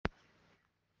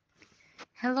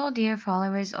Hello dear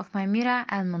followers of my Mira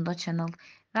El Mundo channel.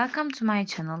 Welcome to my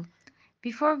channel.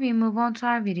 Before we move on to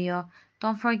our video,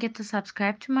 don't forget to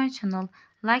subscribe to my channel,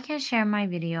 like and share my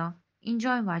video.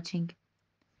 Enjoy watching.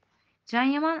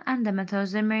 Can Yaman and Demet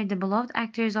Özdemir, the beloved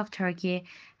actors of Turkey,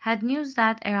 had news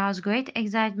that aroused great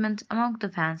excitement among the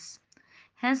fans.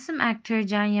 Handsome actor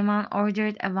Can Yaman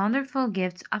ordered a wonderful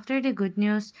gift after the good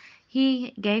news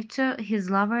he gave to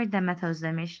his lover Demet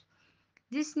Özdemir.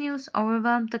 This news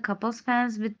overwhelmed the couple's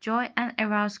fans with joy and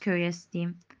aroused curiosity.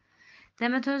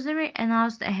 Demet Özdemir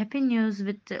announced a happy news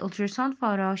with the ultrasound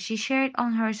photo she shared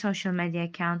on her social media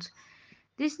account.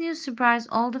 This news surprised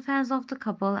all the fans of the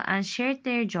couple and shared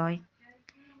their joy.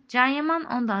 Can Yaman,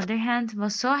 on the other hand,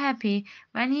 was so happy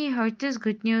when he heard this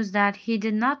good news that he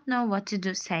did not know what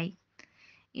to say.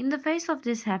 In the face of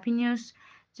this happy news,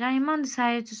 Can Yaman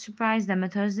decided to surprise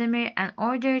Demet Özdemir and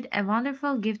ordered a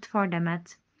wonderful gift for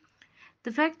Demet.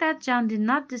 The fact that Can did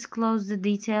not disclose the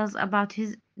details about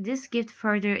this gift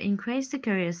further increased the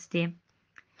curiosity.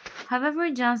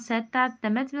 However, Can said that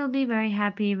Demet will be very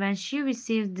happy when she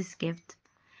receives this gift.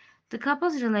 The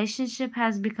couple's relationship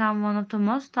has become one of the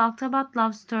most talked about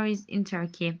love stories in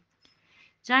Turkey.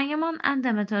 Can Yaman and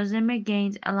Demet Özdemir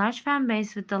gained a large fan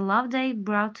base with the love they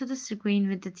brought to the screen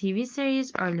with the TV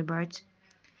series Early Bird.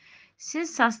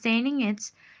 Since sustaining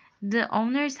it, the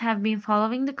owners have been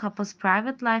following the couple's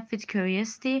private life with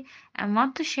curiosity and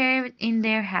want to share in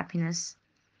their happiness.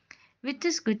 With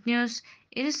this good news,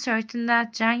 it is certain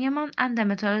that Can Yaman and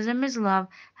Demet Özdemir's love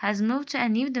has moved to a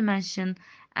new dimension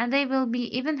and they will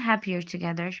be even happier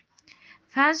together.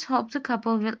 Fans hope the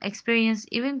couple will experience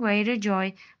even greater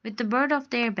joy with the birth of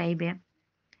their baby.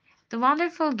 The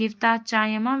wonderful gift that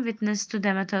Can Yaman witnessed to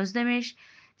Demet Özdemir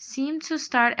seemed to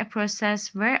start a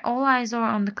process where all eyes are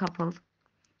on the couple.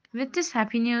 With this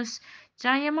happy news,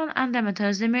 Can Yaman and Demet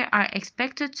Özdemir are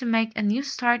expected to make a new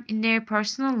start in their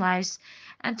personal lives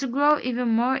and to grow even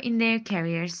more in their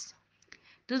careers.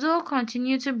 The duo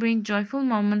continue to bring joyful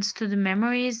moments to the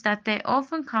memories that they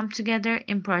often come together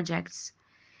in projects.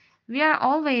 We are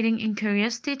all waiting in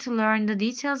curiosity to learn the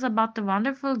details about the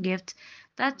wonderful gift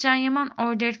that Can Yaman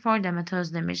ordered for Demet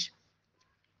Özdemir.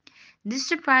 This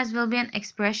surprise will be an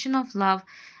expression of love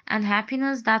and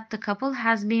happiness that the couple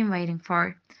has been waiting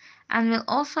for, and will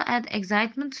also add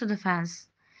excitement to the fans.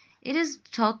 It is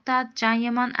thought that Can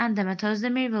Yaman and Demet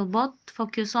Özdemir will both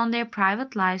focus on their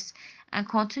private lives and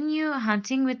continue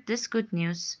hunting with this good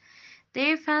news.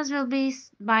 Their fans will be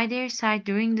by their side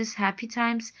during these happy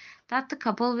times that the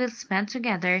couple will spend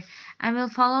together and will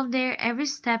follow their every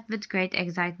step with great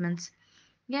excitement.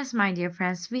 Yes, my dear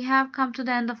friends, we have come to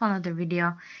the end of another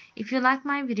video. If you like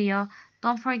my video,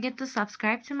 don't forget to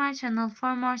subscribe to my channel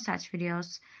for more such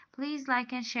videos. Please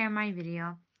like and share my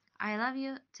video. I love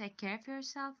you. Take care of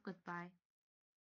yourself. Goodbye.